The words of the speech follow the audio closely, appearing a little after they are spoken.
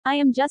I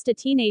am just a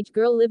teenage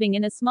girl living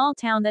in a small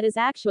town that is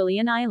actually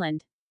an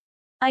island.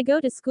 I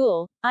go to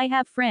school, I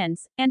have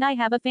friends, and I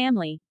have a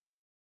family.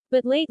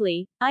 But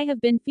lately, I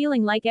have been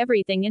feeling like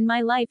everything in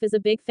my life is a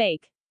big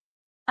fake.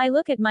 I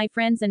look at my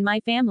friends and my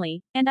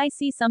family, and I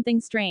see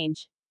something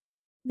strange.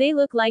 They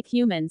look like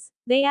humans,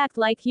 they act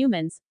like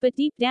humans, but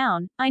deep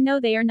down, I know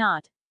they are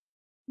not.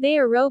 They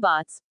are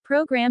robots,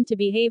 programmed to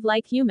behave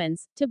like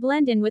humans, to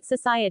blend in with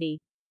society.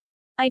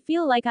 I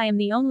feel like I am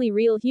the only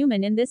real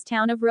human in this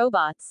town of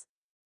robots.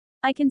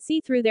 I can see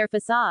through their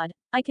facade,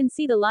 I can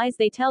see the lies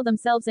they tell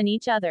themselves and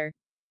each other.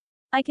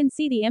 I can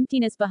see the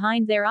emptiness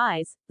behind their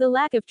eyes, the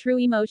lack of true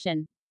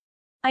emotion.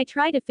 I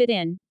try to fit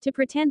in, to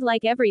pretend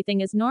like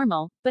everything is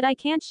normal, but I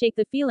can't shake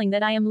the feeling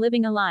that I am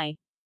living a lie.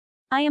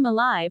 I am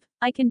alive,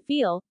 I can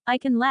feel, I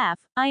can laugh,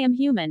 I am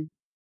human.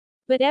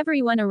 But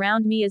everyone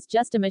around me is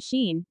just a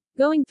machine,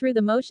 going through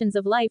the motions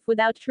of life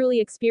without truly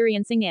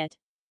experiencing it.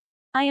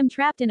 I am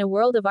trapped in a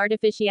world of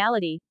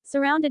artificiality,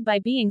 surrounded by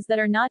beings that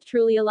are not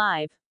truly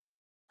alive.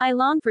 I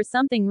long for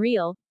something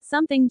real,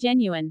 something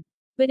genuine.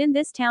 But in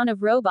this town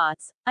of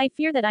robots, I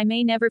fear that I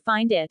may never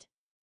find it.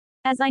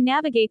 As I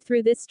navigate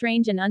through this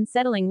strange and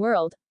unsettling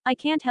world, I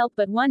can't help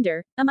but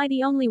wonder, am I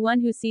the only one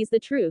who sees the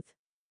truth?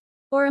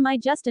 Or am I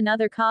just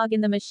another cog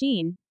in the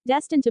machine,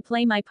 destined to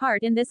play my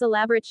part in this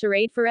elaborate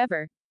charade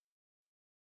forever?